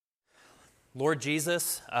Lord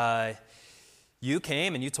Jesus, you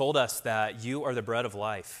came and you told us that you are the bread of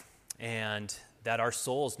life and that our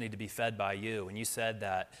souls need to be fed by you. And you said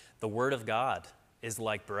that the Word of God is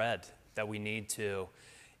like bread, that we need to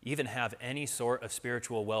even have any sort of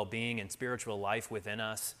spiritual well-being and spiritual life within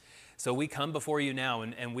us. So we come before you now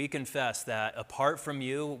and we confess that apart from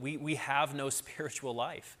you, we have no spiritual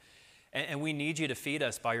life. And we need you to feed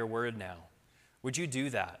us by your word now. Would you do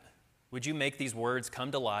that? Would you make these words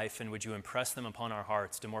come to life, and would you impress them upon our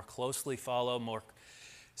hearts to more closely follow, more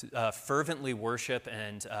fervently worship,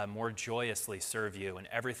 and more joyously serve you in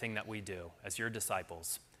everything that we do as your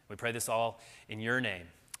disciples? We pray this all in your name,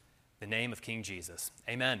 the name of King Jesus.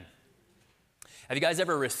 Amen. Have you guys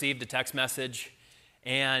ever received a text message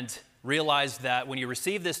and realized that when you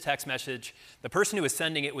received this text message, the person who was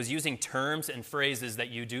sending it was using terms and phrases that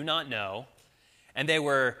you do not know, and they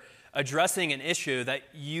were addressing an issue that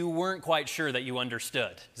you weren't quite sure that you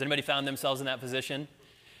understood? Has anybody found themselves in that position?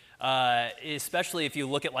 Especially if you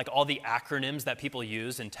look at like all the acronyms that people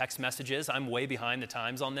use in text messages. I'm way behind the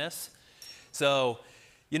times on this. So,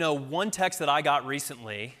 one text that I got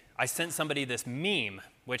recently, I sent somebody this meme,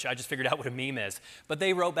 which I just figured out what a meme is. But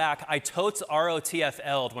they wrote back, I totes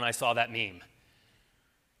ROTFL'd when I saw that meme.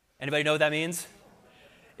 Anybody know what that means?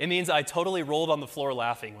 It means I totally rolled on the floor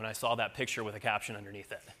laughing when I saw that picture with a caption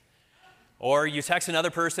underneath it. Or you text another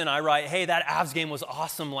person, I write, hey, that Avs game was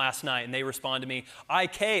awesome last night. And they respond to me,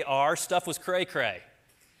 IKR, stuff was cray-cray.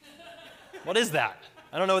 What is that?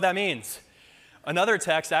 I don't know what that means. Another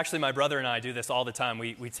text, actually my brother and I do this all the time.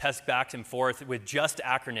 We text back and forth with just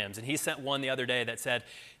acronyms. And he sent one the other day that said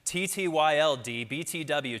TTYLD,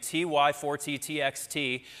 BTW, TY4T,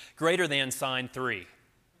 TXT, greater than sign 3.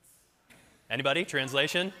 Anybody?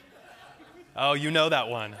 Translation? Oh, you know that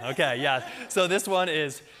one. Okay, yeah. So this one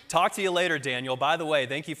is, talk to you later, Daniel. By the way,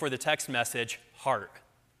 thank you for the text message, heart.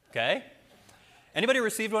 Okay? Anybody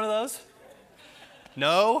received one of those?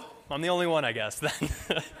 No? I'm the only one, I guess, then.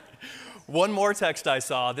 One more text I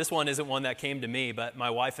saw. This one isn't one that came to me, but my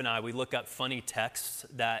wife and I, we look up funny texts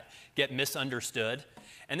that get misunderstood.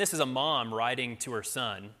 And this is a mom writing to her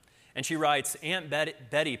son. And she writes, Aunt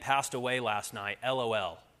Betty passed away last night,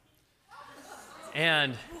 LOL.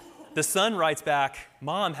 And the son writes back,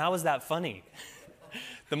 Mom, how is that funny?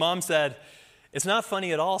 The mom said, it's not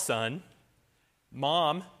funny at all, son.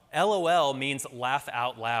 Mom, LOL means laugh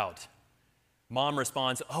out loud. Mom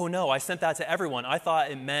responds, oh no, I sent that to everyone. I thought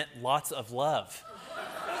it meant lots of love.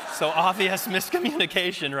 So obvious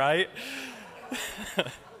miscommunication, right?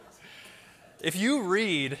 If you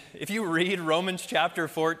read Romans chapter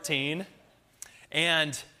 14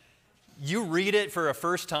 and you read it for a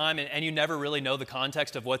first time and you never really know the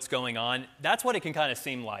context of what's going on, that's what it can kind of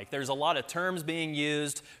seem like. There's a lot of terms being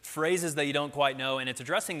used, phrases that you don't quite know, and it's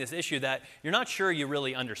addressing this issue that you're not sure you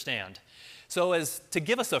really understand. So as to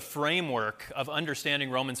give us a framework of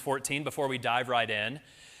understanding Romans 14 before we dive right in,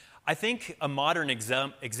 I think a modern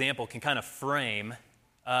example can kind of frame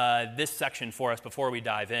this section for us before we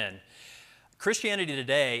dive in. Christianity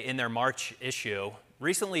Today, in their March issue,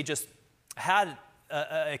 recently just had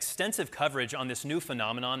extensive coverage on this new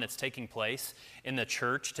phenomenon that's taking place in the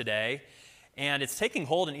church today, and it's taking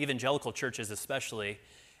hold in evangelical churches especially,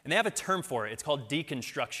 and they have a term for it. It's called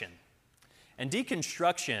deconstruction. And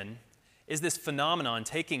deconstruction is this phenomenon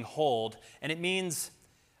taking hold, and it means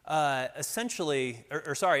it's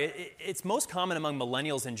most common among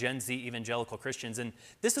millennials and Gen Z evangelical Christians, and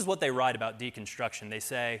this is what they write about deconstruction. They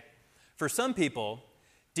say, for some people,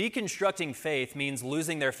 deconstructing faith means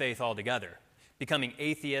losing their faith altogether, becoming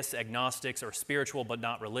atheists, agnostics, or spiritual but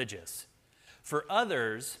not religious. For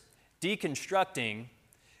others, deconstructing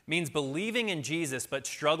means believing in Jesus but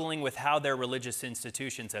struggling with how their religious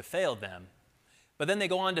institutions have failed them. But then they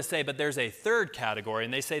go on to say, but there's a third category,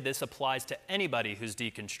 and they say this applies to anybody who's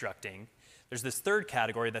deconstructing. There's this third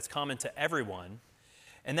category that's common to everyone,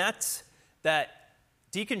 and that's that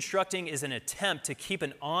deconstructing is an attempt to keep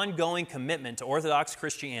an ongoing commitment to Orthodox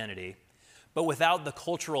Christianity, but without the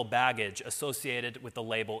cultural baggage associated with the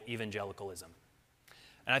label evangelicalism.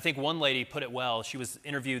 And I think one lady put it well. She was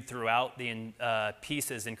interviewed throughout the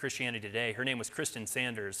pieces in Christianity Today. Her name was Kristen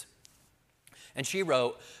Sanders. And she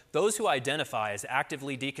wrote, those who identify as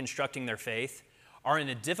actively deconstructing their faith are in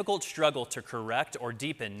a difficult struggle to correct or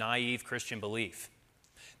deepen naive Christian belief.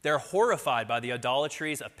 They're horrified by the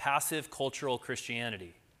idolatries of passive cultural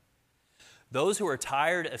Christianity. Those who are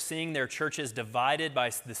tired of seeing their churches divided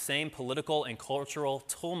by the same political and cultural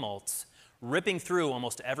tumults ripping through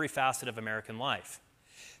almost every facet of American life.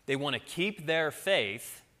 They want to keep their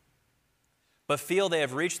faith, but feel they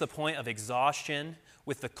have reached the point of exhaustion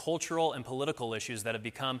with the cultural and political issues that have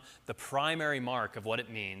become the primary mark of what it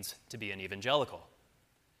means to be an evangelical.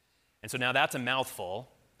 And so now that's a mouthful,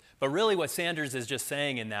 but really what Sanders is just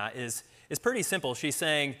saying in that is pretty simple. She's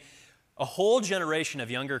saying a whole generation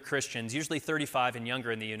of younger Christians, usually 35 and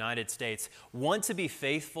younger in the United States, want to be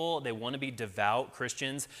faithful, they want to be devout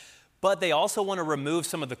Christians, but they also want to remove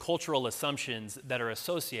some of the cultural assumptions that are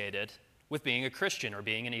associated with being a Christian or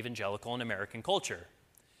being an evangelical in American culture.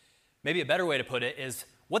 Maybe a better way to put it is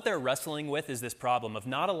what they're wrestling with is this problem of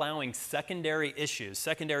not allowing secondary issues,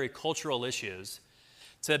 secondary cultural issues,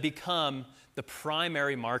 to become the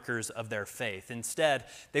primary markers of their faith. Instead,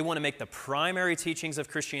 they want to make the primary teachings of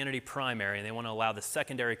Christianity primary, and they want to allow the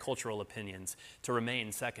secondary cultural opinions to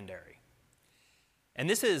remain secondary. And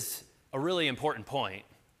this is a really important point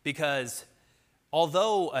because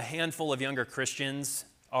although a handful of younger Christians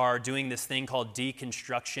are doing this thing called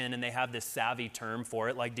deconstruction, and they have this savvy term for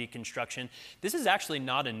it, like deconstruction, this is actually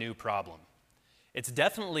not a new problem. It's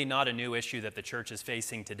definitely not a new issue that the church is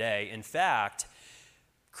facing today. In fact,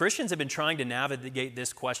 Christians have been trying to navigate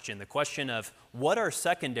this question, the question of what are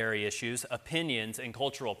secondary issues, opinions, and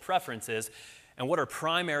cultural preferences, and what are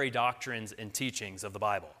primary doctrines and teachings of the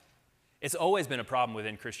Bible. It's always been a problem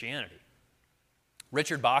within Christianity.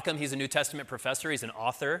 Richard Bauckham, he's a New Testament professor, he's an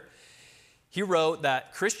author. He wrote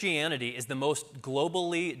that Christianity is the most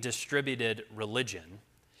globally distributed religion,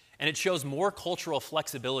 and it shows more cultural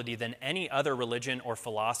flexibility than any other religion or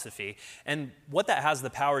philosophy. And what that has the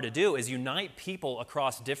power to do is unite people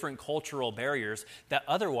across different cultural barriers that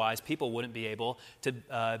otherwise people wouldn't be able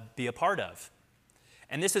to be a part of.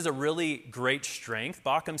 And this is a really great strength,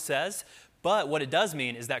 Bauckham says, but what it does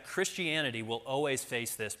mean is that Christianity will always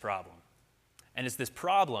face this problem. And it's this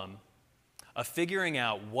problem of figuring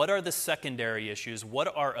out what are the secondary issues,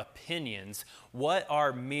 what are opinions, what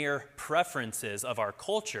are mere preferences of our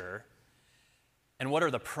culture, and what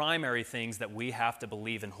are the primary things that we have to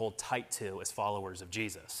believe and hold tight to as followers of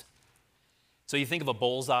Jesus. So you think of a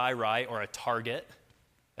bullseye, right, or a target.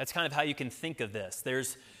 That's kind of how you can think of this.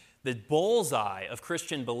 There's the bullseye of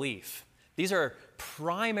Christian belief. These are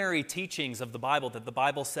primary teachings of the Bible that the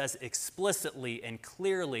Bible says explicitly and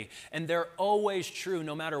clearly, and they're always true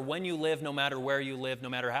no matter when you live, no matter where you live, no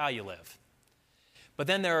matter how you live. But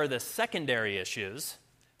then there are the secondary issues.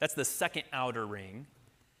 That's the second outer ring.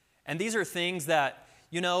 And these are things that,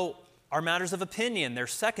 are matters of opinion. They're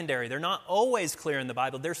secondary. They're not always clear in the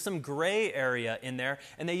Bible. There's some gray area in there,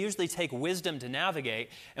 and they usually take wisdom to navigate.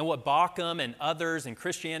 And what Bauckham and others and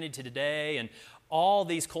Christianity Today and all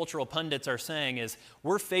these cultural pundits are saying is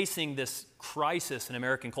we're facing this crisis in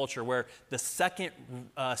American culture where the second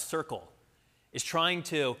circle is trying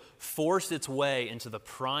to force its way into the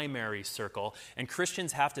primary circle, and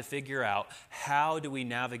Christians have to figure out how do we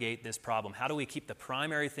navigate this problem? How do we keep the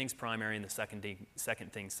primary things primary and the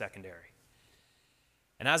second things secondary?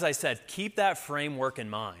 And as I said, keep that framework in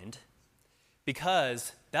mind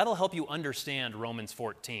because that'll help you understand Romans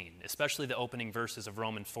 14, especially the opening verses of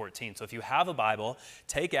Romans 14. So if you have a Bible,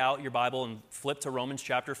 take out your Bible and flip to Romans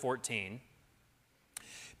chapter 14,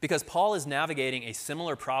 because Paul is navigating a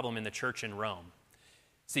similar problem in the church in Rome.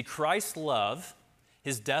 See, Christ's love,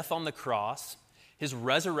 his death on the cross, his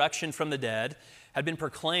resurrection from the dead had been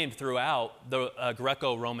proclaimed throughout the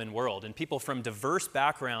Greco-Roman world, and people from diverse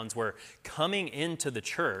backgrounds were coming into the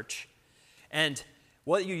church. And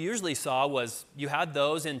what you usually saw was you had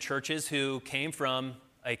those in churches who came from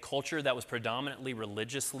a culture that was predominantly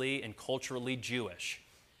religiously and culturally Jewish.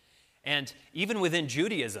 And even within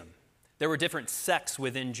Judaism, there were different sects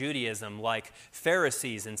within Judaism, like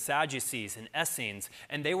Pharisees and Sadducees and Essenes,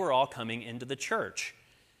 and they were all coming into the church.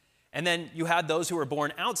 And then you had those who were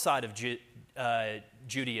born outside of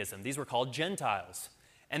Judaism. These were called Gentiles.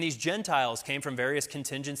 And these Gentiles came from various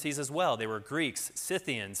contingencies as well. They were Greeks,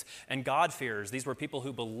 Scythians, and God-fearers. These were people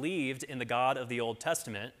who believed in the God of the Old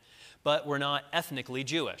Testament, but were not ethnically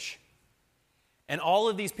Jewish. And all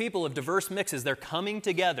of these people of diverse mixes, they're coming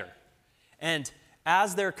together. And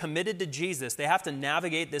as they're committed to Jesus, they have to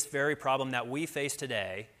navigate this very problem that we face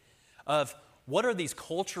today of what are these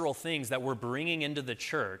cultural things that we're bringing into the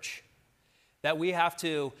church that we have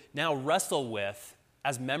to now wrestle with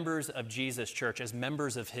as members of Jesus' church, as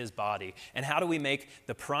members of his body, and how do we make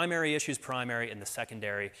the primary issues primary and the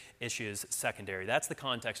secondary issues secondary? That's the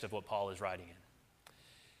context of what Paul is writing in.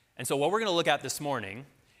 And so what we're going to look at this morning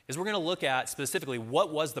is we're going to look at specifically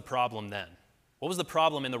what was the problem then? What was the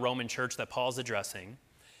problem in the Roman church that Paul's addressing?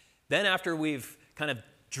 Then after we've kind of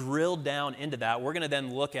drilled down into that, we're going to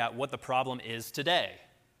then look at what the problem is today.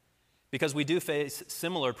 because we do face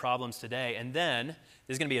similar problems today. And then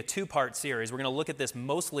there's going to be a two-part series. We're going to look at this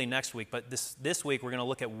mostly next week, but this week we're going to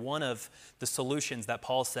look at one of the solutions that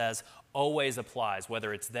Paul says always applies,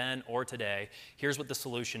 whether it's then or today. Here's what the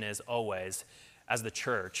solution is always as the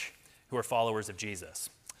church who are followers of Jesus.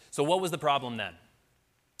 So what was the problem then?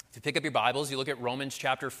 If you pick up your Bibles, you look at Romans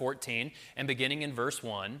chapter 14, and beginning in verse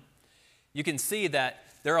 1, you can see that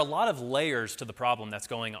there are a lot of layers to the problem that's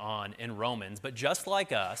going on in Romans, but just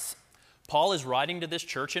like us, Paul is writing to this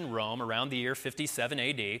church in Rome around the year 57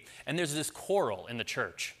 AD, and there's this quarrel in the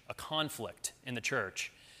church, a conflict in the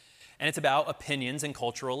church. And it's about opinions and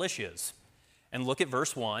cultural issues. And look at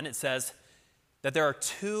verse 1. It says that there are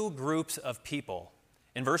two groups of people.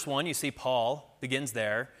 In verse 1, you see Paul begins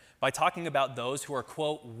there by talking about those who are,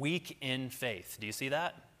 quote, weak in faith. Do you see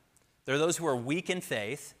that? There are those who are weak in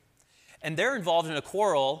faith, and they're involved in a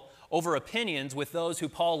quarrel over opinions with those who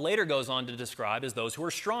Paul later goes on to describe as those who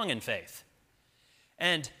are strong in faith.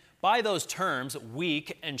 And by those terms,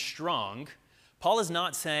 weak and strong, Paul is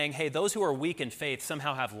not saying, hey, those who are weak in faith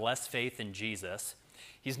somehow have less faith in Jesus.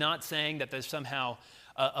 He's not saying that there's somehow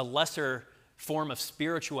a lesser form of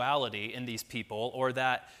spirituality in these people or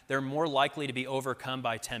that they're more likely to be overcome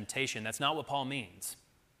by temptation. That's not what Paul means.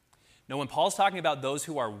 No, when Paul's talking about those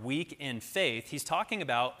who are weak in faith, he's talking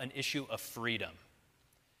about an issue of freedom.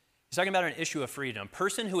 He's talking about an issue of freedom. A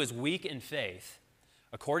person who is weak in faith,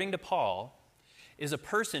 according to Paul, is a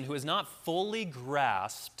person who has not fully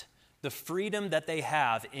grasped the freedom that they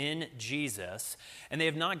have in Jesus, and they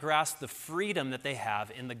have not grasped the freedom that they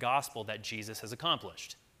have in the gospel that Jesus has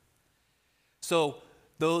accomplished. So,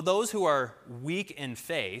 though those who are weak in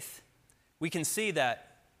faith, we can see that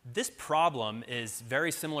this problem is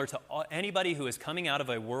very similar to anybody who is coming out of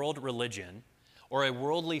a world religion or a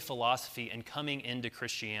worldly philosophy and coming into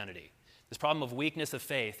Christianity. This problem of weakness of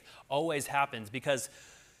faith always happens because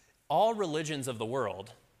all religions of the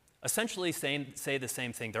world essentially say the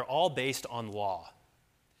same thing. They're all based on law.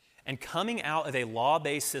 And coming out of a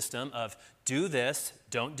law-based system of do this,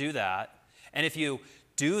 don't do that, and if you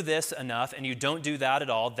do this enough and you don't do that at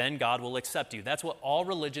all, then God will accept you. That's what all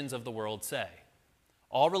religions of the world say.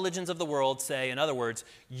 All religions of the world say, in other words,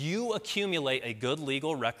 you accumulate a good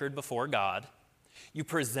legal record before God, you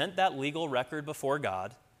present that legal record before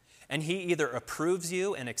God, and he either approves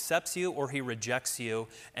you and accepts you or he rejects you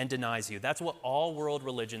and denies you. That's what all world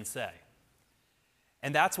religions say.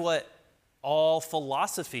 And that's what all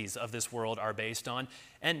philosophies of this world are based on.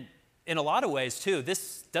 And in a lot of ways, too,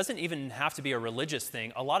 this doesn't even have to be a religious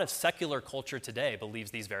thing. A lot of secular culture today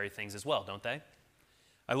believes these very things as well, don't they?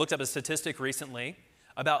 I looked up a statistic recently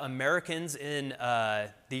about Americans in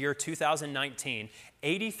the year 2019.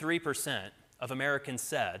 83% of Americans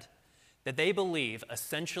said that they believe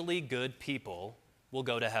essentially good people will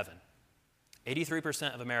go to heaven.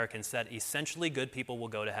 83% of Americans said essentially good people will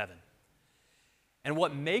go to heaven. And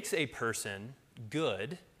what makes a person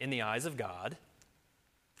good in the eyes of God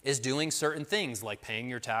is doing certain things like paying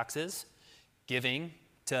your taxes, giving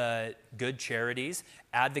to good charities,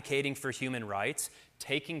 advocating for human rights,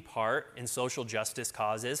 taking part in social justice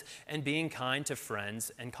causes, and being kind to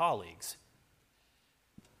friends and colleagues.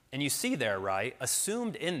 And you see there, right,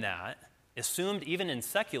 assumed even in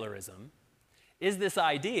secularism, is this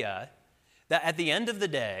idea that at the end of the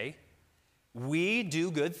day, we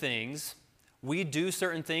do good things, we do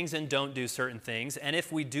certain things and don't do certain things, and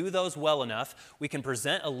if we do those well enough, we can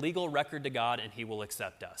present a legal record to God and he will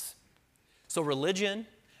accept us. So religion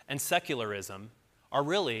and secularism are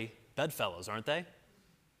really bedfellows, aren't they?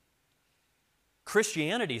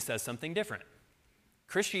 Christianity says something different.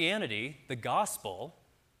 Christianity, the gospel,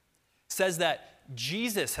 says that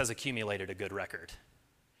Jesus has accumulated a good record.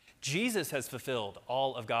 Jesus has fulfilled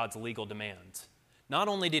all of God's legal demands. Not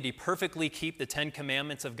only did he perfectly keep the 10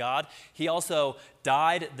 commandments of God, he also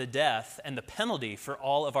died the death and the penalty for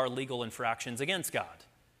all of our legal infractions against God.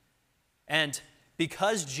 And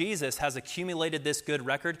because Jesus has accumulated this good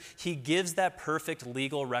record, he gives that perfect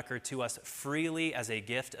legal record to us freely as a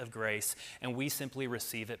gift of grace, and we simply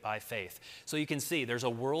receive it by faith. So you can see there's a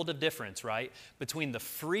world of difference, right, between the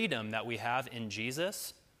freedom that we have in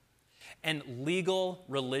Jesus and legal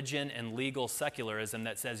religion and legal secularism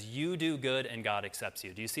that says you do good and God accepts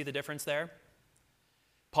you. Do you see the difference there?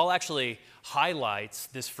 Paul actually highlights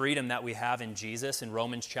this freedom that we have in Jesus in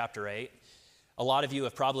Romans chapter 8. A lot of you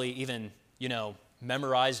have probably even,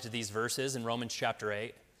 memorized these verses in Romans chapter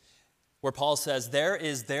 8, where Paul says, there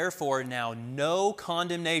is therefore now no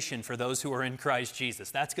condemnation for those who are in Christ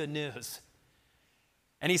Jesus. That's good news.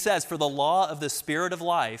 And he says, for the law of the Spirit of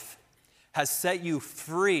life has set you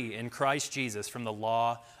free in Christ Jesus from the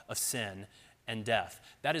law of sin and death.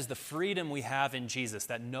 That is the freedom we have in Jesus,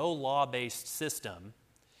 that no law-based system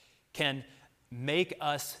can make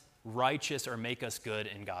us righteous or make us good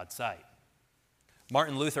in God's sight.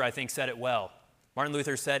 Martin Luther, I think, said it well. Martin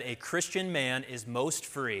Luther said, "A Christian man is most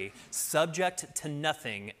free, subject to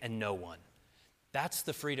nothing and no one." That's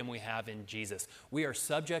the freedom we have in Jesus. We are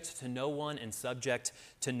subject to no one and subject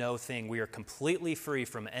to no thing. We are completely free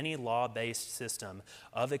from any law-based system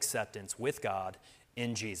of acceptance with God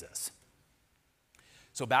in Jesus.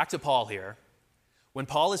 So back to Paul here. When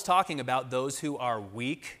Paul is talking about those who are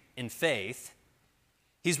weak in faith,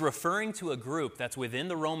 he's referring to a group that's within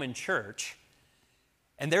the Roman church,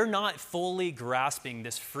 and they're not fully grasping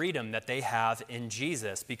this freedom that they have in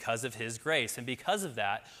Jesus because of his grace. And because of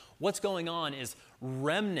that, what's going on is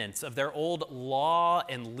remnants of their old law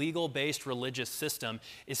and legal-based religious system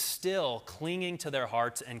is still clinging to their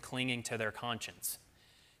hearts and clinging to their conscience.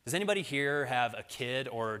 Does anybody here have a kid,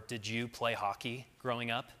 or did you play hockey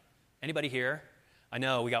growing up? Anybody here? I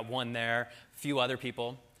know, we got one there, a few other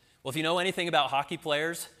people. Well, if you know anything about hockey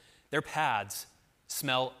players, their pads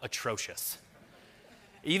smell atrocious.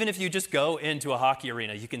 Even if you just go into a hockey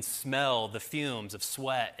arena, you can smell the fumes of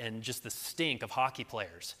sweat and just the stink of hockey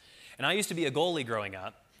players. And I used to be a goalie growing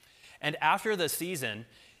up, and after the season,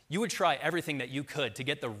 you would try everything that you could to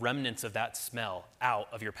get the remnants of that smell out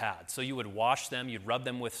of your pads. So you would wash them, you'd rub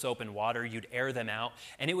them with soap and water, you'd air them out,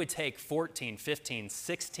 and it would take 14, 15,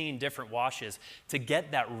 16 different washes to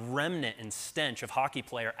get that remnant and stench of hockey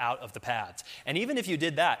player out of the pads. And even if you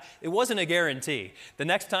did that, it wasn't a guarantee. The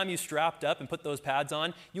next time you strapped up and put those pads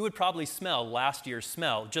on, you would probably smell last year's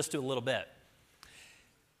smell just a little bit.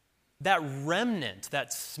 That remnant,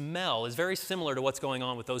 that smell, is very similar to what's going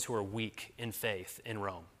on with those who are weak in faith in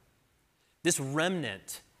Rome. This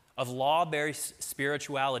remnant of law-based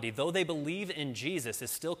spirituality, though they believe in Jesus, is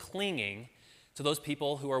still clinging to those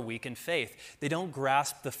people who are weak in faith. They don't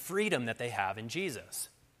grasp the freedom that they have in Jesus.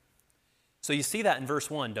 So you see that in verse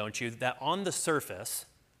 1, don't you? That on the surface,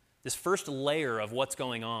 this first layer of what's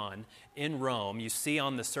going on in Rome, you see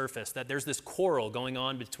on the surface that there's this quarrel going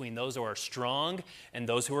on between those who are strong and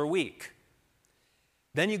those who are weak.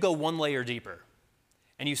 Then you go one layer deeper,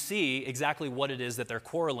 and you see exactly what it is that they're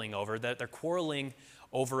quarreling over, that they're quarreling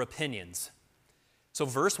over opinions. So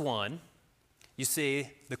verse 1, you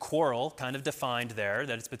see the quarrel kind of defined there,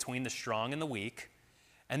 that it's between the strong and the weak.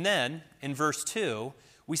 And then in verse 2,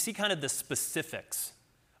 we see kind of the specifics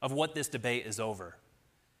of what this debate is over.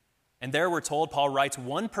 And there we're told, Paul writes,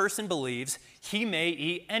 one person believes he may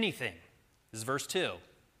eat anything. This is verse 2.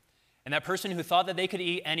 And that person who thought that they could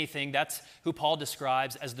eat anything, that's who Paul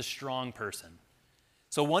describes as the strong person.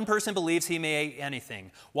 So one person believes he may eat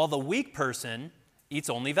anything, while the weak person eats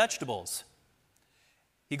only vegetables.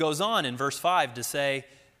 He goes on in verse 5 to say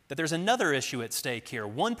that there's another issue at stake here.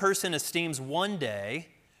 One person esteems one day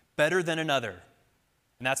better than another,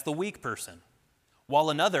 and that's the weak person, while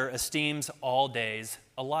another esteems all days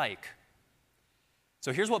alike.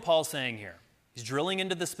 So here's what Paul's saying here. He's drilling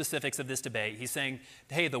into the specifics of this debate. He's saying,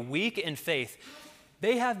 hey, the weak in faith,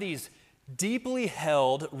 they have these deeply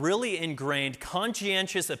held, really ingrained,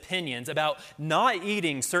 conscientious opinions about not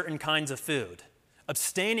eating certain kinds of food,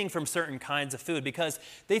 abstaining from certain kinds of food, because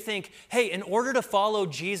they think, hey, in order to follow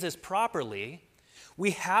Jesus properly,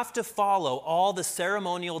 we have to follow all the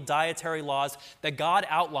ceremonial dietary laws that God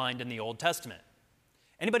outlined in the Old Testament.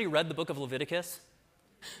 Anybody read the book of Leviticus?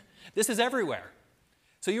 This is everywhere.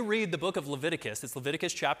 So you read the book of Leviticus, it's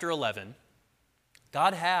Leviticus chapter 11.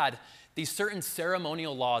 God had these certain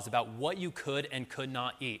ceremonial laws about what you could and could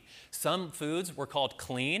not eat. Some foods were called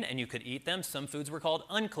clean and you could eat them. Some foods were called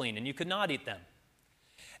unclean and you could not eat them.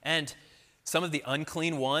 And some of the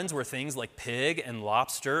unclean ones were things like pig and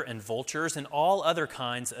lobster and vultures and all other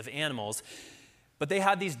kinds of animals. But they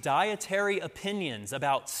had these dietary opinions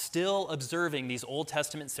about still observing these Old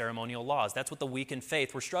Testament ceremonial laws. That's what the weak in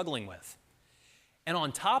faith were struggling with. And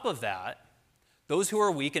on top of that, those who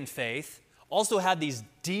are weak in faith also had these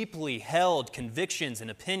deeply held convictions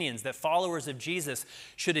and opinions that followers of Jesus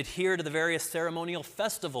should adhere to the various ceremonial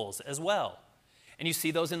festivals as well. And you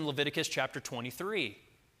see those in Leviticus chapter 23.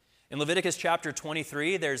 In Leviticus chapter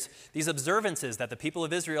 23, there's these observances that the people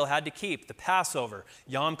of Israel had to keep: the Passover,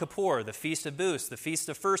 Yom Kippur, the Feast of Booths, the Feast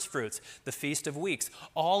of First Fruits, the Feast of Weeks.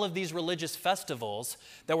 All of these religious festivals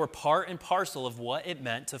that were part and parcel of what it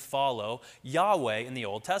meant to follow Yahweh in the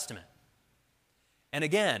Old Testament. And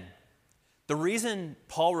again, the reason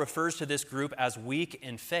Paul refers to this group as weak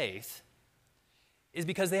in faith is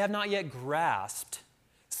because they have not yet grasped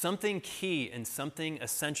something key and something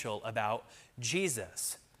essential about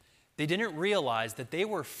Jesus. They didn't realize that they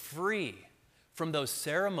were free from those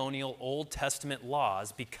ceremonial Old Testament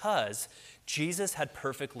laws because Jesus had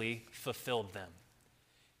perfectly fulfilled them.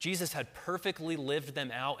 Jesus had perfectly lived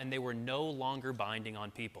them out, and they were no longer binding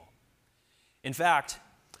on people. In fact,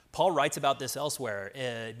 Paul writes about this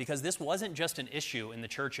elsewhere because this wasn't just an issue in the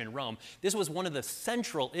church in Rome. This was one of the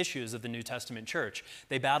central issues of the New Testament church.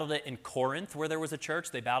 They battled it in Corinth, where there was a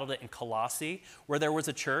church. They battled it in Colossae, where there was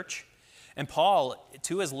a church. And Paul,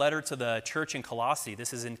 to his letter to the church in Colossae,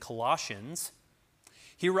 this is in Colossians,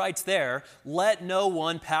 he writes there, "Let no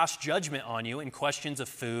one pass judgment on you in questions of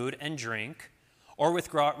food and drink, or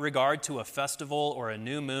with regard to a festival or a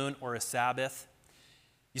new moon or a Sabbath."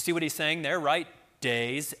 You see what he's saying there, right?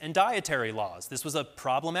 Days and dietary laws. This was a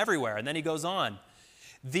problem everywhere. And then he goes on.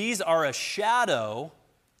 "These are a shadow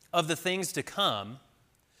of the things to come,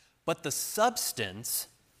 but the substance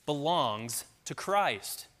belongs to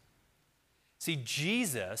Christ." See,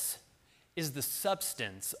 Jesus is the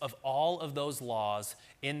substance of all of those laws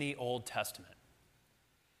in the Old Testament.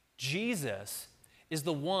 Jesus is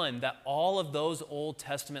the one that all of those Old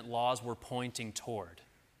Testament laws were pointing toward.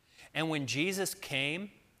 And when Jesus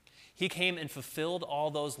came, he came and fulfilled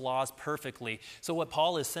all those laws perfectly. So what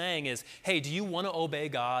Paul is saying is, hey, do you want to obey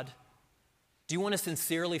God? Do you want to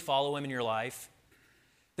sincerely follow him in your life?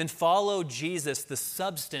 Then follow Jesus, the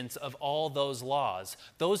substance of all those laws.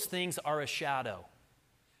 Those things are a shadow.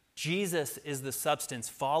 Jesus is the substance.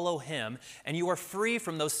 Follow him, and you are free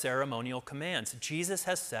from those ceremonial commands. Jesus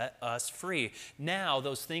has set us free. Now,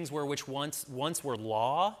 those things which once were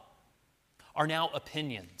law are now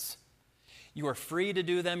opinions. You are free to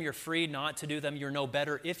do them. You're free not to do them. You're no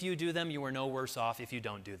better if you do them. You are no worse off if you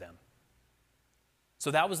don't do them.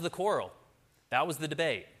 So that was the quarrel. That was the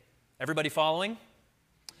debate. Everybody following?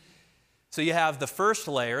 So you have the first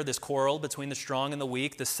layer, this quarrel between the strong and the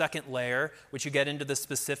weak. The second layer, which you get into the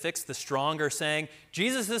specifics, the strong are saying,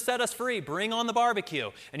 Jesus has set us free, bring on the barbecue.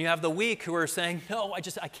 And you have the weak who are saying, no,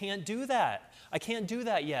 I can't do that. I can't do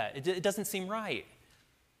that yet. It doesn't seem right.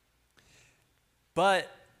 But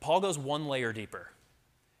Paul goes one layer deeper.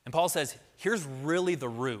 And Paul says, here's really the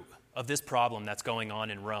root of this problem that's going on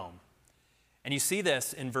in Rome. And you see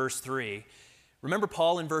this in verse 3. Remember,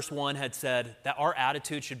 Paul in verse 1 had said that our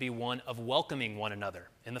attitude should be one of welcoming one another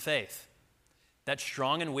in the faith. That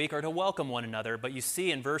strong and weak are to welcome one another, but you see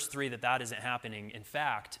in verse 3 that isn't happening. In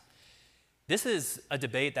fact, this is a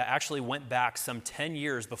debate that actually went back some 10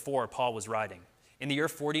 years before Paul was writing. In the year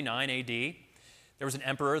 49 AD, there was an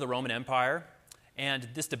emperor, the Roman Empire, and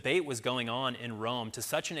this debate was going on in Rome to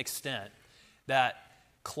such an extent that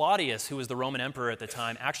Claudius, who was the Roman emperor at the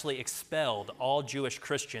time, actually expelled all Jewish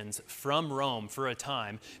Christians from Rome for a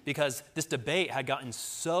time because this debate had gotten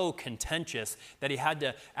so contentious that he had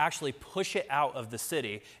to actually push it out of the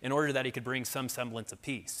city in order that he could bring some semblance of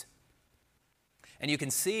peace. And you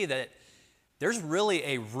can see that there's really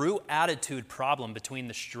a root attitude problem between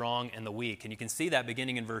the strong and the weak. And you can see that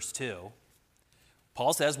beginning in verse 2.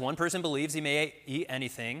 Paul says one person believes he may eat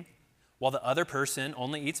anything, while the other person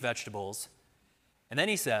only eats vegetables. And then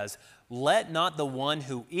he says, let not the one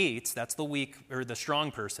who eats, that's the weak or the strong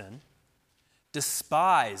person,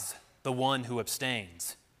 despise the one who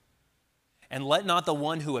abstains. And let not the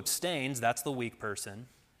one who abstains, that's the weak person,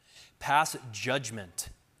 pass judgment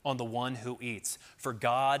on the one who eats, for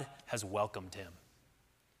God has welcomed him.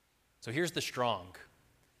 So here's the strong.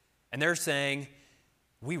 And they're saying,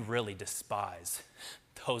 we really despise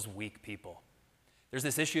those weak people. There's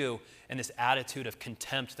this issue and this attitude of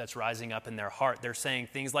contempt that's rising up in their heart. They're saying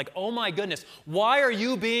things like, oh my goodness, why are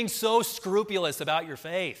you being so scrupulous about your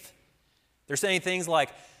faith? They're saying things like,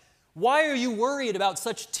 why are you worried about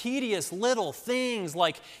such tedious little things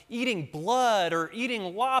like eating blood or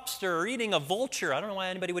eating lobster or eating a vulture? I don't know why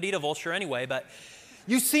anybody would eat a vulture anyway, but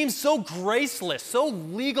you seem so graceless, so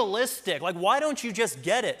legalistic. Like, why don't you just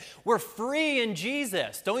get it? We're free in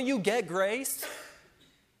Jesus. Don't you get grace?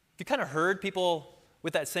 You kind of heard people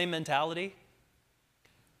with that same mentality?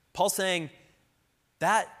 Paul's saying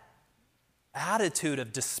that attitude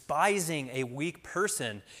of despising a weak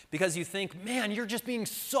person because you think, man, you're just being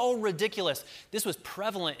so ridiculous. This was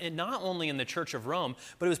prevalent not only in the Church of Rome,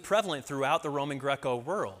 but it was prevalent throughout the Roman Greco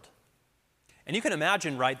world. And you can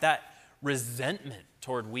imagine, right, that resentment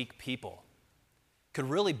toward weak people could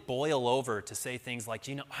really boil over to say things like,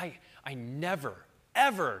 I never,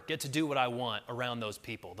 ever get to do what I want around those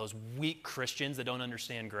people, those weak Christians that don't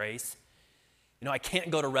understand grace. I can't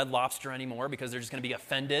go to Red Lobster anymore because they're just going to be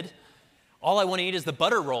offended. All I want to eat is the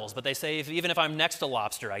butter rolls, but they say even if I'm next to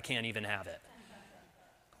lobster, I can't even have it.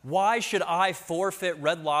 Why should I forfeit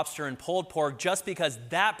Red Lobster and pulled pork just because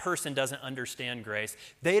that person doesn't understand grace?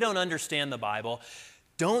 They don't understand the Bible.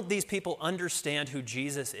 Don't these people understand who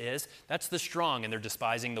Jesus is? That's the strong, and they're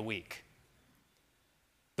despising the weak.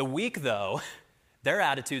 The weak, though, their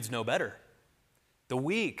attitude's no better. The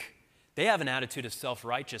weak, they have an attitude of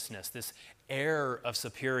self-righteousness, this air of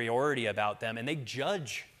superiority about them, and they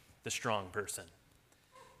judge the strong person.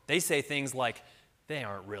 They say things like, they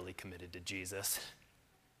aren't really committed to Jesus.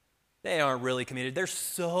 They aren't really committed. They're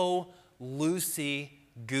so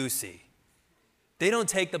loosey-goosey. They don't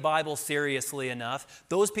take the Bible seriously enough.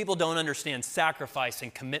 Those people don't understand sacrifice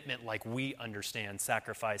and commitment like we understand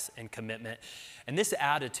sacrifice and commitment. And this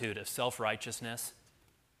attitude of self-righteousness,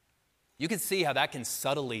 you can see how that can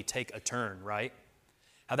subtly take a turn, right?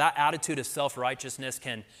 How that attitude of self-righteousness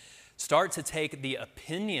can start to take the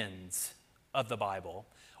opinions of the Bible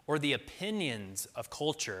or the opinions of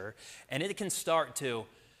culture, and it can start to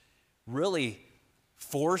really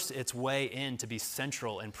force its way in to be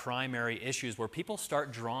central and primary issues where people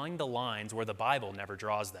start drawing the lines where the Bible never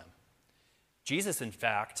draws them. Jesus, in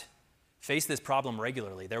fact, faced this problem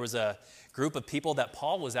regularly. There was a group of people that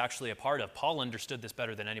Paul was actually a part of. Paul understood this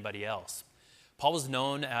better than anybody else. Paul was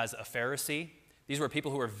known as a Pharisee. These were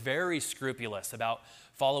people who were very scrupulous about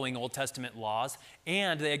following Old Testament laws,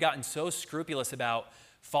 and they had gotten so scrupulous about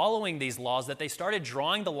following these laws that they started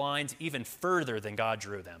drawing the lines even further than God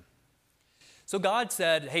drew them. So God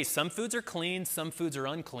said, hey, some foods are clean, some foods are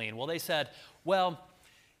unclean. Well, they said, well,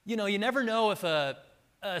 you never know if a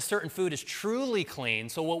certain food is truly clean,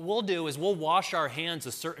 so what we'll do is we'll wash our hands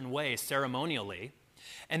a certain way ceremonially,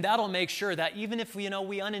 and that'll make sure that even if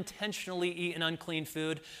we unintentionally eat an unclean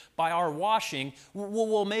food, by our washing,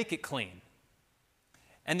 we'll make it clean.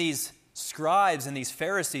 And these scribes and these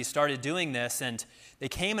Pharisees started doing this, and they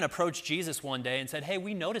came and approached Jesus one day and said, hey,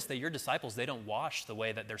 we noticed that your disciples, they don't wash the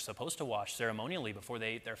way that they're supposed to wash ceremonially before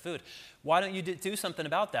they eat their food. Why don't you do something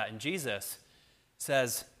about that? And Jesus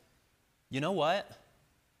says, you know what?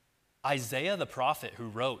 Isaiah the prophet, who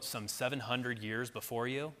wrote some 700 years before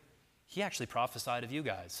you, he actually prophesied of you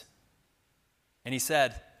guys. And he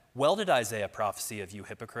said, well did Isaiah prophesy of you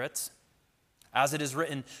hypocrites. As it is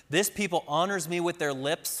written, this people honors me with their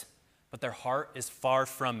lips, but their heart is far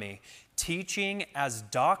from me, teaching as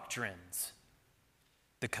doctrines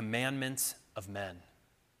the commandments of men.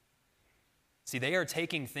 See, they are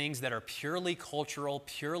taking things that are purely cultural,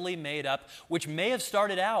 purely made up, which may have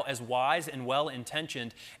started out as wise and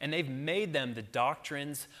well-intentioned, and they've made them the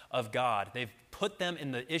doctrines of God. They've put them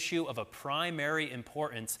in the issue of a primary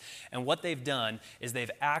importance, and what they've done is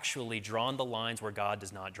they've actually drawn the lines where God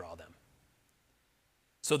does not draw them.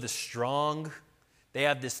 So the strong, they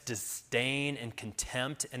have this disdain and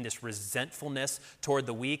contempt and this resentfulness toward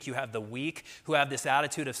the weak. You have the weak who have this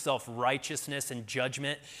attitude of self-righteousness and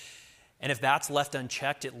judgment. And if that's left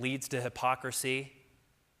unchecked, it leads to hypocrisy.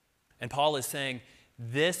 And Paul is saying,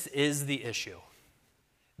 this is the issue.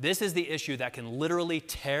 This is the issue that can literally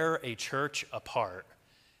tear a church apart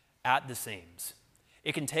at the seams.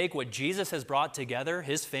 It can take what Jesus has brought together,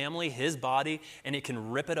 his family, his body, and it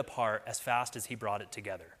can rip it apart as fast as he brought it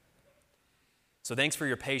together. So thanks for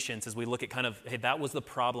your patience as we look at hey, that was the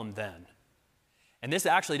problem then. And this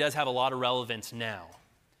actually does have a lot of relevance now.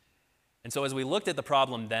 And so as we looked at the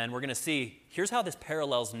problem then, we're going to see, here's how this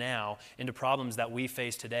parallels now into problems that we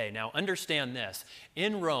face today. Now, understand this.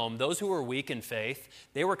 In Rome, those who were weak in faith,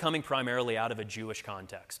 they were coming primarily out of a Jewish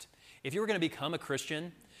context. If you were going to become a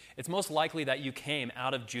Christian, it's most likely that you came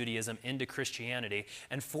out of Judaism into Christianity.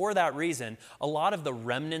 And for that reason, a lot of the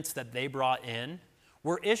remnants that they brought in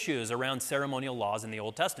were issues around ceremonial laws in the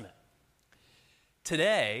Old Testament.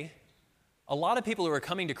 Today, a lot of people who are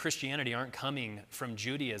coming to Christianity aren't coming from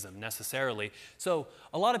Judaism necessarily. So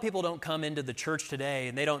a lot of people don't come into the church today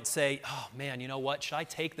and they don't say, oh man, you know what? Should I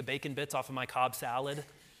take the bacon bits off of my Cobb salad?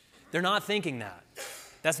 They're not thinking that.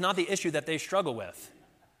 That's not the issue that they struggle with.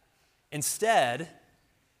 Instead,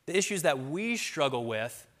 the issues that we struggle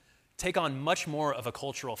with take on much more of a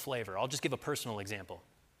cultural flavor. I'll just give a personal example.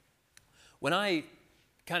 When I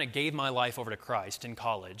kind of gave my life over to Christ in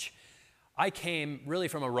college, I came really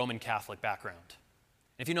from a Roman Catholic background.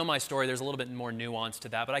 If you know my story, there's a little bit more nuance to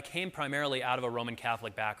that, but I came primarily out of a Roman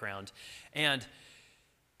Catholic background. And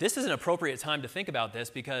this is an appropriate time to think about this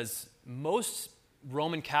because most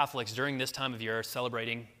Roman Catholics during this time of year are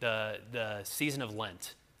celebrating the season of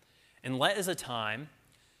Lent. And Lent is a time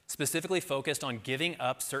specifically focused on giving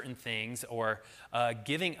up certain things or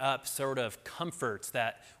giving up sort of comforts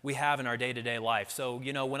that we have in our day-to-day life. So,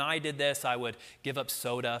 when I did this, I would give up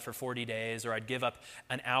soda for 40 days, or I'd give up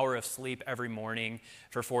an hour of sleep every morning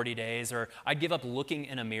for 40 days, or I'd give up looking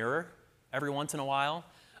in a mirror every once in a while.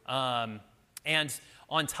 And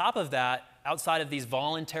on top of that, outside of these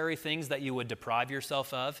voluntary things that you would deprive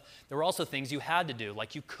yourself of, there were also things you had to do,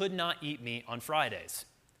 like you could not eat meat on Fridays.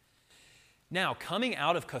 Now, coming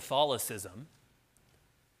out of Catholicism,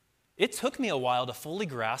 it took me a while to fully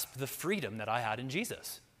grasp the freedom that I had in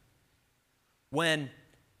Jesus. When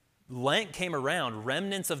Lent came around,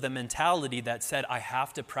 remnants of the mentality that said, I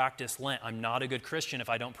have to practice Lent. I'm not a good Christian if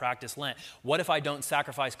I don't practice Lent. What if I don't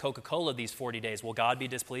sacrifice Coca-Cola these 40 days? Will God be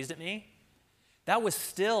displeased at me? That was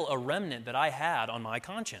still a remnant that I had on my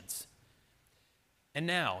conscience. And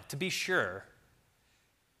now, to be sure,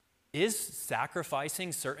 is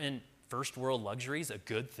sacrificing certain first world luxuries a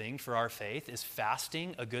good thing for our faith? Is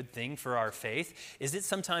fasting a good thing for our faith? Is it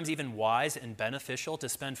sometimes even wise and beneficial to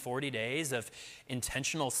spend 40 days of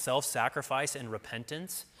intentional self-sacrifice and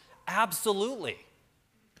repentance? Absolutely.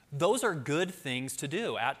 Those are good things to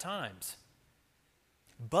do at times.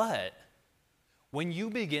 But when you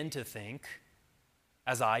begin to think,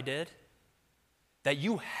 as I did, that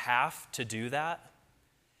you have to do that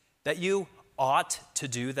you ought to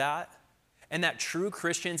do that, and that true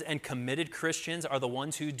Christians and committed Christians are the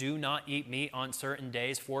ones who do not eat meat on certain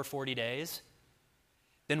days for 40 days,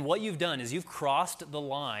 then what you've done is you've crossed the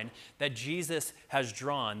line that Jesus has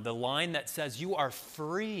drawn, the line that says you are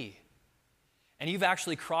free. And you've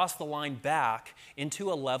actually crossed the line back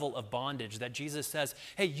into a level of bondage that Jesus says,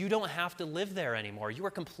 hey, you don't have to live there anymore. You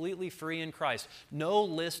are completely free in Christ. No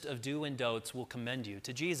list of do and don'ts will commend you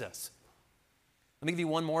to Jesus. Let me give you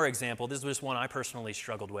one more example. This is just one I personally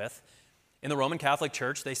struggled with. In the Roman Catholic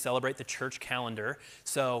Church, they celebrate the church calendar.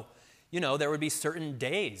 So, there would be certain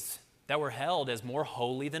days that were held as more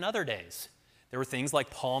holy than other days. There were things like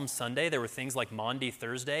Palm Sunday. There were things like Maundy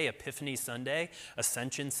Thursday, Epiphany Sunday,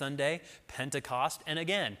 Ascension Sunday, Pentecost. And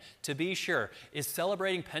again, to be sure, is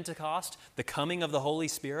celebrating Pentecost, the coming of the Holy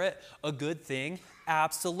Spirit, a good thing?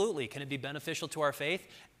 Absolutely. Can it be beneficial to our faith?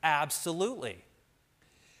 Absolutely.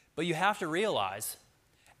 But you have to realize,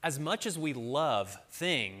 as much as we love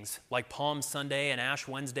things like Palm Sunday and Ash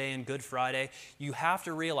Wednesday and Good Friday, you have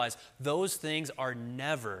to realize those things are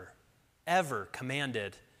never, ever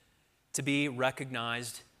commanded to be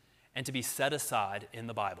recognized and to be set aside in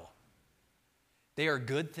the Bible. They are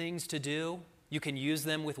good things to do. You can use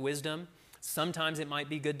them with wisdom. Sometimes it might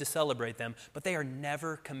be good to celebrate them, but they are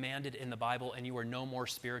never commanded in the Bible, and you are no more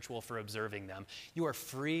spiritual for observing them. You are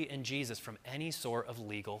free in Jesus from any sort of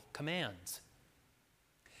legal commands.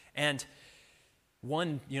 And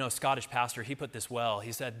one, Scottish pastor, he put this well.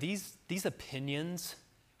 He said, these opinions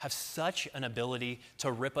have such an ability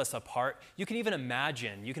to rip us apart. You can even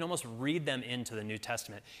imagine, you can almost read them into the New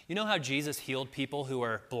Testament. You know how Jesus healed people who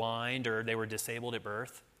were blind or they were disabled at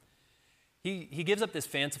birth? He gives up this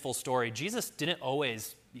fanciful story. Jesus didn't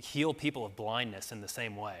always heal people of blindness in the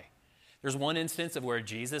same way. There's one instance of where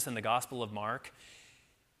Jesus in the Gospel of Mark,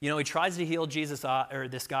 he tries to heal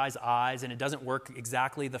this guy's eyes, and it doesn't work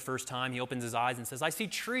exactly the first time. He opens his eyes and says, I see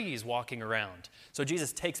trees walking around. So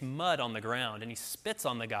Jesus takes mud on the ground, and he spits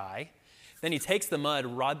on the guy. Then he takes the mud,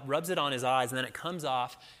 rubs it on his eyes, and then it comes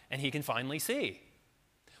off, and he can finally see.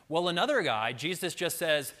 Well, another guy, Jesus just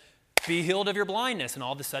says, be healed of your blindness, and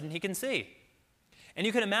all of a sudden he can see. And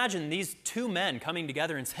you can imagine these two men coming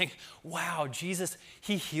together and saying, wow, Jesus,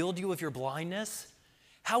 he healed you of your blindness?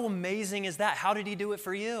 How amazing is that? How did he do it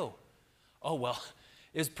for you? Oh, well,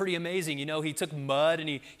 it was pretty amazing. He took mud and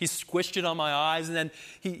he squished it on my eyes, and then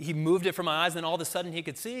he moved it from my eyes, and then all of a sudden he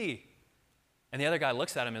could see. And the other guy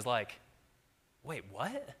looks at him and is like, wait,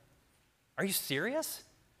 what? Are you serious?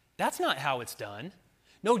 That's not how it's done.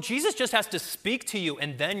 No, Jesus just has to speak to you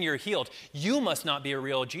and then you're healed. You must not be a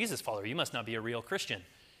real Jesus follower. You must not be a real Christian.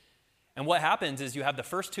 And what happens is you have the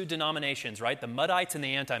first two denominations, right? The Muddites and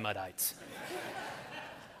the anti-Muddites.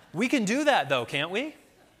 We can do that though, can't we?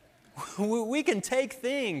 We can take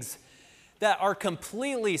things that are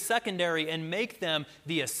completely secondary and make them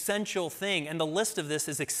the essential thing. And the list of this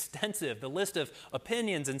is extensive. The list of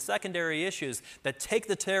opinions and secondary issues that take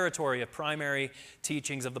the territory of primary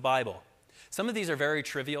teachings of the Bible. Some of these are very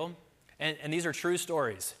trivial, and these are true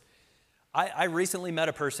stories. I recently met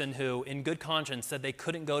a person who, in good conscience, said they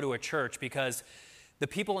couldn't go to a church because the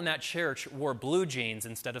people in that church wore blue jeans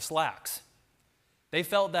instead of slacks. They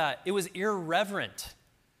felt that it was irreverent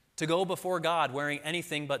to go before God wearing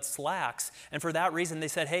anything but slacks, and for that reason they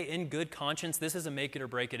said, hey, in good conscience, this is a make it or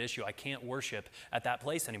break it issue. I can't worship at that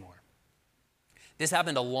place anymore. This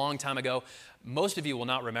happened a long time ago. Most of you will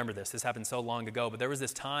not remember this. This happened so long ago, but there was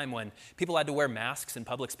this time when people had to wear masks in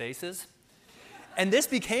public spaces. And this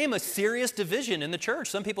became a serious division in the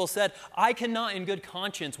church. Some people said, I cannot in good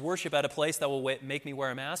conscience worship at a place that will make me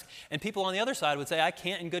wear a mask. And people on the other side would say, I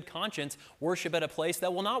can't in good conscience worship at a place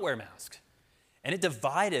that will not wear masks. And it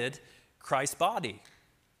divided Christ's body.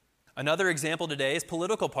 Another example today is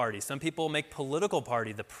political parties. Some people make political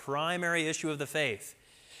party the primary issue of the faith.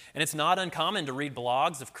 And it's not uncommon to read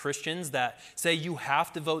blogs of Christians that say you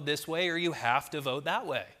have to vote this way or you have to vote that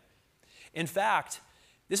way. In fact,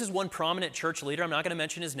 this is one prominent church leader. I'm not going to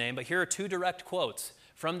mention his name, but here are two direct quotes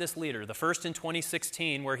from this leader. The first in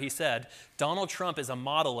 2016, where he said, "Donald Trump is a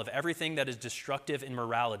model of everything that is destructive in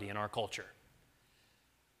morality in our culture."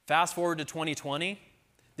 Fast forward to 2020,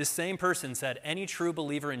 this same person said any true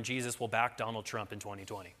believer in Jesus will back Donald Trump in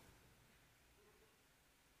 2020.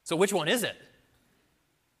 So which one is it?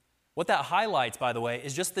 What that highlights, by the way,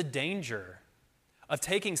 is just the danger of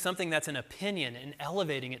taking something that's an opinion and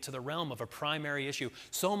elevating it to the realm of a primary issue,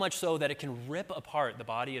 so much so that it can rip apart the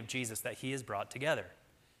body of Jesus that he has brought together.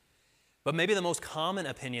 But maybe the most common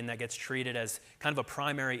opinion that gets treated as kind of a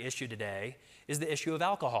primary issue today is the issue of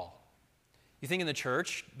alcohol. You think in the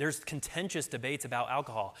church, there's contentious debates about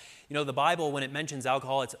alcohol. You know, the Bible, when it mentions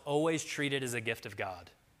alcohol, it's always treated as a gift of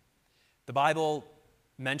God. The Bible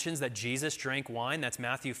mentions that Jesus drank wine. That's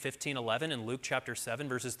Matthew 15:11 and Luke chapter 7,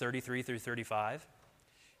 verses 33 through 35.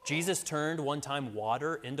 Jesus turned one time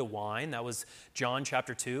water into wine. That was John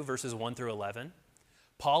chapter 2, verses 1 through 11.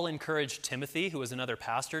 Paul encouraged Timothy, who was another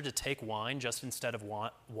pastor, to take wine just instead of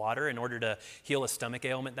water in order to heal a stomach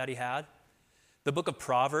ailment that he had. The book of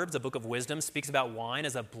Proverbs, a book of wisdom, speaks about wine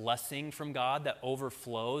as a blessing from God that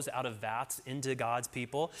overflows out of vats into God's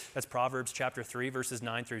people. That's Proverbs chapter 3, verses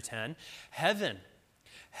 9 through 10.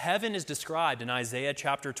 Heaven is described in Isaiah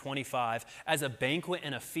chapter 25 as a banquet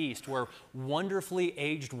and a feast where wonderfully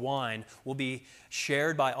aged wine will be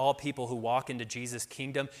shared by all people who walk into Jesus'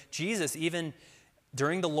 kingdom. Jesus, even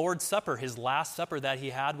during the Lord's Supper, his last supper that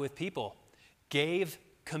he had with people, gave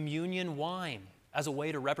communion wine as a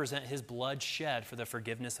way to represent his blood shed for the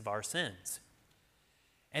forgiveness of our sins.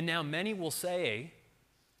 And now many will say,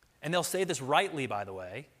 and they'll say this rightly, by the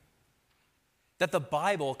way, that the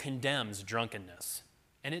Bible condemns drunkenness.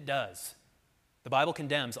 And it does. The Bible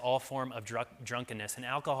condemns all form of drunkenness, and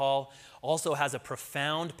alcohol also has a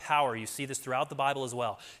profound power, you see this throughout the Bible as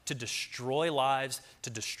well, to destroy lives, to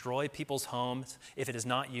destroy people's homes if it is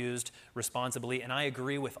not used responsibly, and I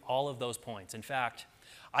agree with all of those points. In fact,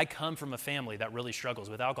 I come from a family that really struggles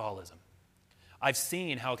with alcoholism. I've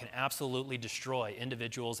seen how it can absolutely destroy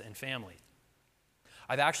individuals and families.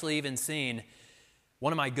 I've actually even seen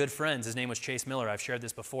one of my good friends, his name was Chase Miller, I've shared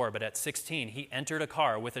this before, but at 16, he entered a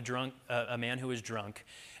car with a man who was drunk,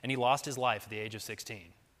 and he lost his life at the age of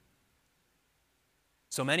 16.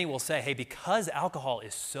 So many will say, hey, because alcohol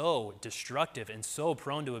is so destructive and so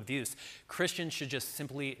prone to abuse, Christians should just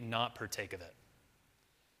simply not partake of it.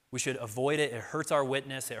 We should avoid it. It hurts our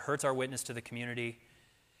witness to the community,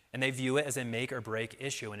 and they view it as a make or break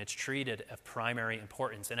issue, and it's treated of primary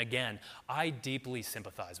importance. And again, I deeply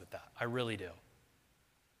sympathize with that. I really do.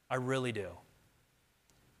 I really do.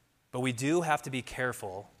 But we do have to be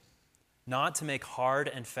careful not to make hard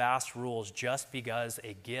and fast rules just because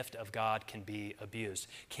a gift of God can be abused.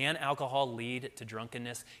 Can alcohol lead to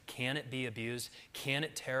drunkenness? Can it be abused? Can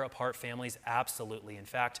it tear apart families? Absolutely. In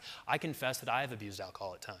fact, I confess that I have abused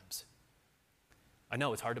alcohol at times. I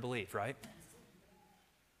know it's hard to believe, right?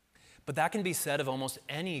 But that can be said of almost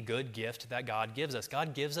any good gift that God gives us.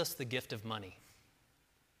 God gives us the gift of money.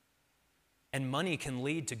 And money can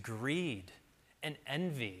lead to greed and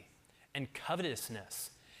envy and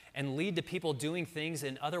covetousness and lead to people doing things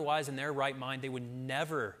and otherwise in their right mind they would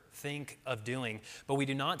never think of doing. But we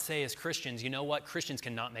do not say as Christians, you know what, Christians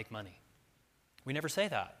cannot make money. We never say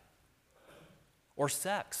that. Or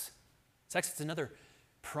sex. Sex is another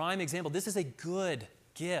prime example. This is a good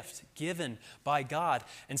gift given by God.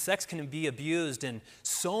 And sex can be abused in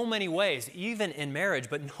so many ways, even in marriage,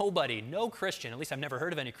 but no Christian, at least I've never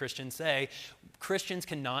heard of any Christian say, Christians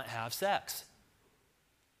cannot have sex.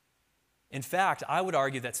 In fact, I would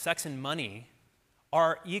argue that sex and money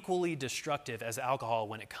are equally destructive as alcohol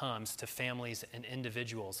when it comes to families and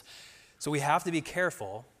individuals. So we have to be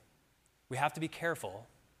careful. We have to be careful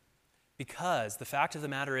because the fact of the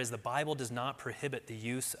matter is the Bible does not prohibit the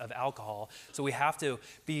use of alcohol. So we have to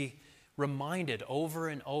be reminded over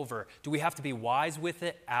and over. Do we have to be wise with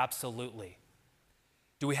it? Absolutely.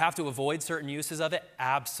 Do we have to avoid certain uses of it?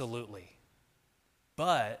 Absolutely.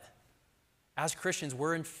 But as Christians,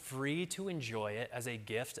 we're free to enjoy it as a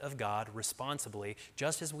gift of God responsibly,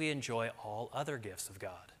 just as we enjoy all other gifts of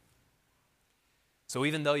God. So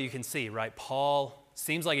even though you can see, right, Paul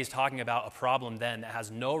seems like he's talking about a problem then that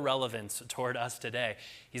has no relevance toward us today.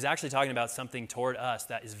 He's actually talking about something toward us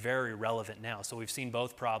that is very relevant now. So we've seen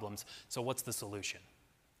both problems. So what's the solution?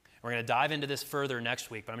 We're going to dive into this further next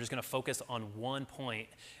week, but I'm just going to focus on one point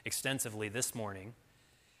extensively this morning.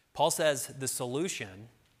 Paul says the solution,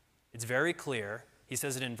 it's very clear. He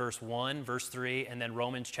says it in verse 1, verse 3, and then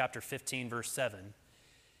Romans chapter 15, verse 7.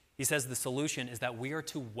 He says the solution is that we are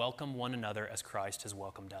to welcome one another as Christ has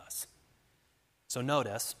welcomed us. So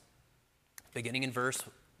notice, beginning in verse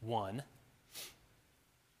 1,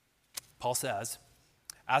 Paul says,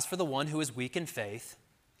 "As for the one who is weak in faith,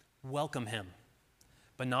 welcome him,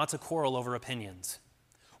 but not to quarrel over opinions.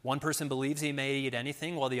 One person believes he may eat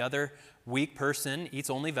anything, while the other weak person eats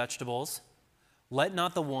only vegetables. Let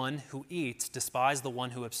not the one who eats despise the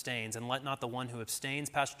one who abstains, and let not the one who abstains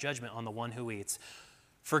pass judgment on the one who eats,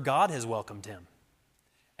 for God has welcomed him."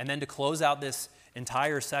 And then to close out this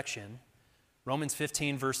entire section, Romans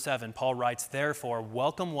 15, verse 7, Paul writes, "Therefore,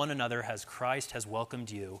 welcome one another as Christ has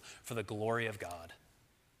welcomed you for the glory of God."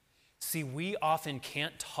 See, we often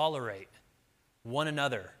can't tolerate one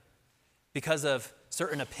another because of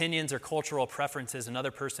certain opinions or cultural preferences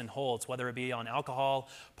another person holds, whether it be on alcohol,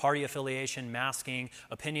 party affiliation, masking,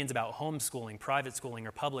 opinions about homeschooling, private schooling,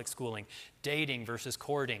 or public schooling, dating versus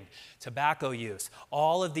courting, tobacco use.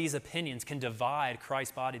 All of these opinions can divide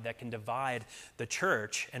Christ's body, that can divide the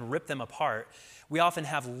church and rip them apart. We often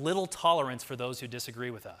have little tolerance for those who disagree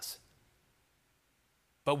with us.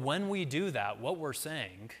 But when we do that, what we're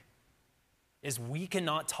saying is we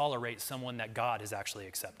cannot tolerate someone that God has actually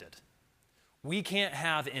accepted. We can't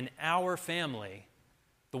have in our family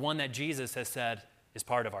the one that Jesus has said is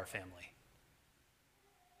part of our family.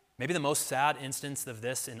 Maybe the most sad instance of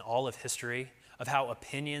this in all of history, of how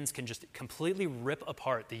opinions can just completely rip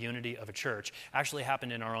apart the unity of a church, actually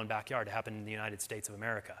happened in our own backyard. It happened in the United States of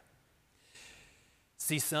America.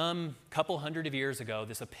 See, some couple hundred of years ago,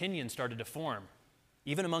 this opinion started to form,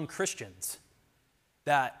 even among Christians,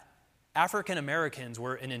 that African Americans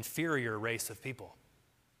were an inferior race of people.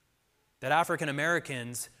 That African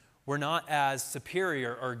Americans were not as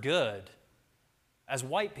superior or good as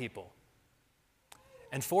white people.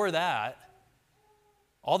 And for that,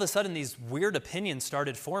 all of a sudden these weird opinions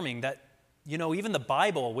started forming that, even the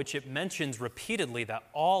Bible, which it mentions repeatedly that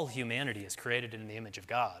all humanity is created in the image of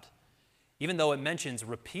God, even though it mentions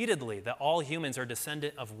repeatedly that all humans are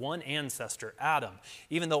descendant of one ancestor, Adam,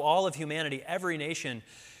 even though all of humanity, every nation,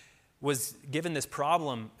 was given this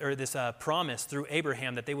promise through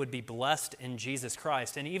Abraham that they would be blessed in Jesus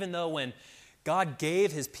Christ. And even though when God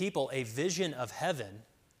gave his people a vision of heaven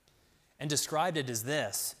and described it as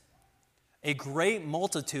this, a great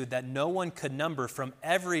multitude that no one could number from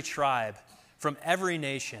every tribe, from every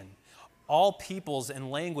nation, all peoples and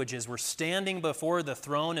languages were standing before the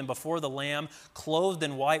throne and before the Lamb, clothed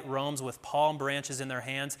in white robes with palm branches in their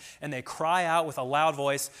hands, and they cry out with a loud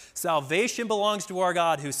voice, "Salvation belongs to our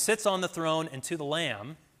God who sits on the throne and to the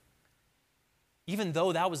Lamb." Even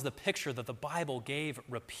though that was the picture that the Bible gave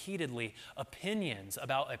repeatedly, opinions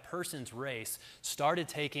about a person's race started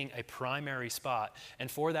taking a primary spot, and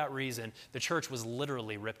for that reason, the church was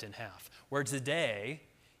literally ripped in half. Where today,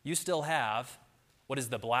 you still have what is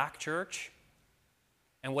the black church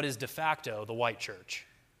and what is de facto the white church.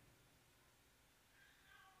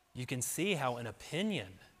 You can see how an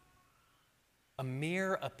opinion, a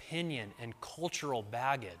mere opinion and cultural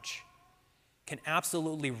baggage, can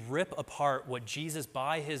absolutely rip apart what Jesus,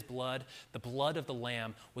 by his blood, the blood of the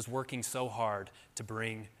Lamb, was working so hard to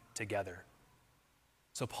bring together.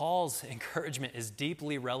 So Paul's encouragement is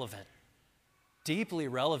deeply relevant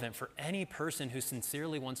for any person who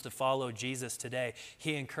sincerely wants to follow Jesus today.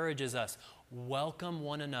 He encourages us, welcome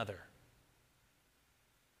one another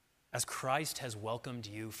as Christ has welcomed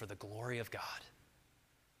you for the glory of God.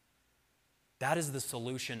 That is the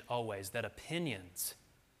solution always, that opinions,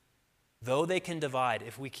 though they can divide,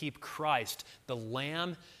 if we keep Christ, the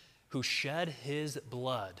Lamb who shed his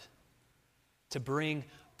blood to bring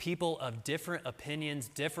people of different opinions,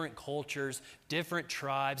 different cultures, different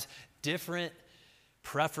tribes, different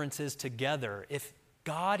preferences together, if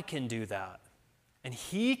God can do that and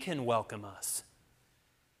he can welcome us,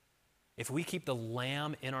 if we keep the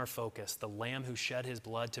Lamb in our focus, the Lamb who shed his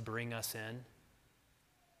blood to bring us in,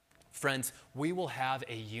 friends, we will have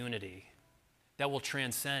a unity that will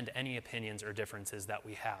transcend any opinions or differences that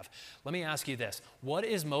we have. Let me ask you this. What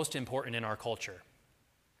is most important in our culture?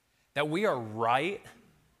 That we are right,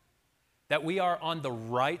 that we are on the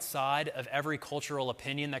right side of every cultural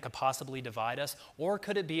opinion that could possibly divide us? Or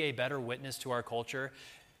could it be a better witness to our culture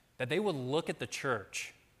that they would look at the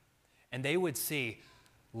church and they would see,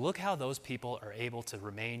 look how those people are able to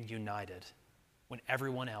remain united when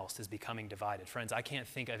everyone else is becoming divided? Friends, I can't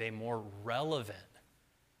think of a more relevant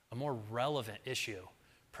issue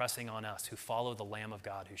pressing on us who follow the Lamb of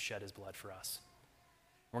God who shed his blood for us.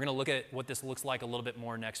 We're going to look at what this looks like a little bit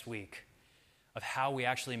more next week, of how we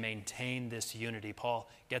actually maintain this unity. Paul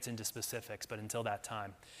gets into specifics, but until that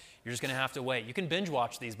time, you're just going to have to wait. You can binge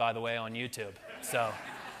watch these, by the way, on YouTube. So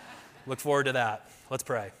look forward to that. Let's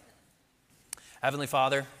pray. Heavenly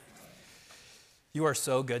Father, you are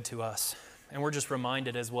so good to us. And we're just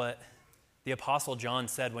reminded as what the Apostle John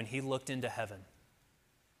said when he looked into heaven,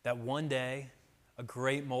 that one day a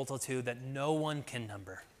great multitude that no one can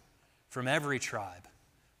number from every tribe,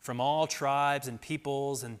 from all tribes and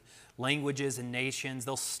peoples and languages and nations,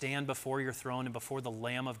 they'll stand before your throne and before the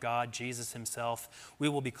Lamb of God, Jesus himself. We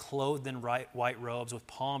will be clothed in white robes with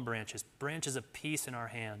palm branches, branches of peace in our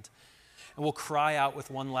hand. And we'll cry out with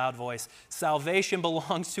one loud voice, salvation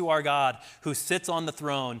belongs to our God who sits on the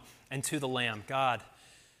throne and to the Lamb. God,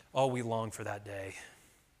 oh, we long for that day.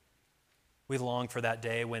 We long for that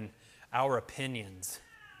day when our opinions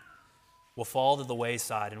will fall to the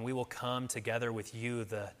wayside and we will come together with you,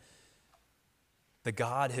 the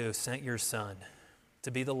God who sent your Son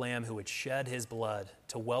to be the Lamb who would shed his blood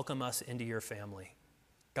to welcome us into your family.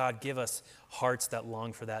 God, give us hearts that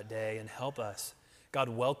long for that day and help us. God,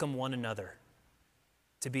 welcome one another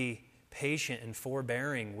to be patient and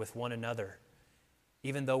forbearing with one another,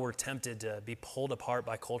 even though we're tempted to be pulled apart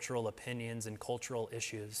by cultural opinions and cultural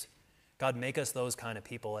issues. God, make us those kind of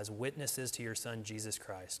people as witnesses to your Son, Jesus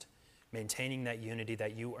Christ, maintaining that unity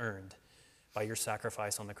that you earned by your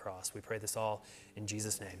sacrifice on the cross. We pray this all in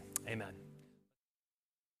Jesus' name. Amen.